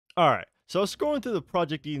Alright, so I was scrolling through the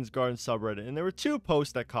Project Eden's Garden subreddit, and there were two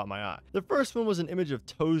posts that caught my eye. The first one was an image of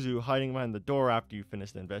Tozu hiding behind the door after you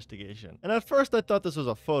finish the investigation. And at first I thought this was a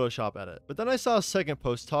Photoshop edit, but then I saw a second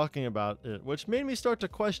post talking about it, which made me start to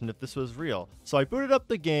question if this was real. So I booted up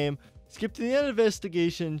the game, skipped to the end of the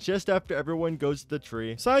investigation just after everyone goes to the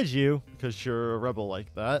tree, besides you, because you're a rebel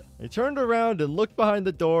like that. I turned around and looked behind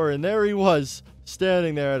the door, and there he was,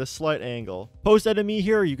 standing there at a slight angle. Post edit me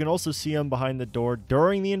here, you can also see him behind the door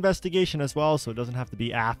during the investigation as well, so it doesn't have to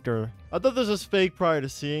be after. I thought this was fake prior to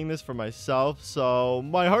seeing this for myself, so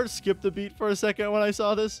my heart skipped a beat for a second when I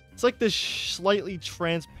saw this. It's like this slightly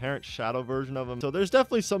transparent shadow version of him, so there's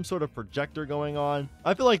definitely some sort of projector going on.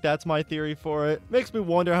 I feel like that's my theory for it. Makes me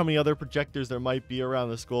wonder how many other projectors there might be around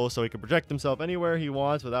the school so he can project himself anywhere he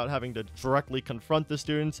wants without having to directly confront the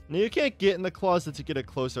students. Now, you can't get in the closet to get a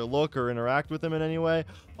closer look or interact with him in any way.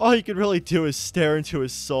 All you can really do is stare into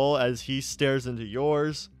his soul as he stares into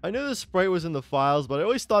yours. I knew the sprite was in the files, but I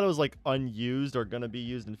always thought it was like unused or gonna be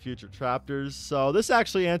used in future chapters, so this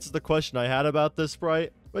actually answers the question I had about this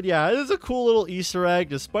sprite. But yeah, it is a cool little Easter egg,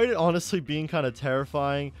 despite it honestly being kind of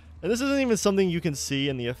terrifying. And this isn't even something you can see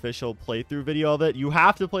in the official playthrough video of it. You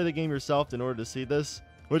have to play the game yourself in order to see this,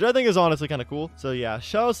 which I think is honestly kind of cool. So yeah,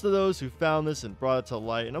 shoutouts to those who found this and brought it to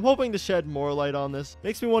light, and I'm hoping to shed more light on this.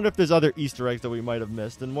 Makes me wonder if there's other Easter eggs that we might have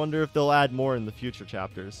missed, and wonder if they'll add more in the future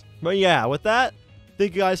chapters. But yeah, with that,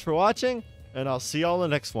 thank you guys for watching, and I'll see y'all in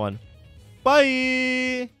the next one.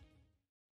 Bye!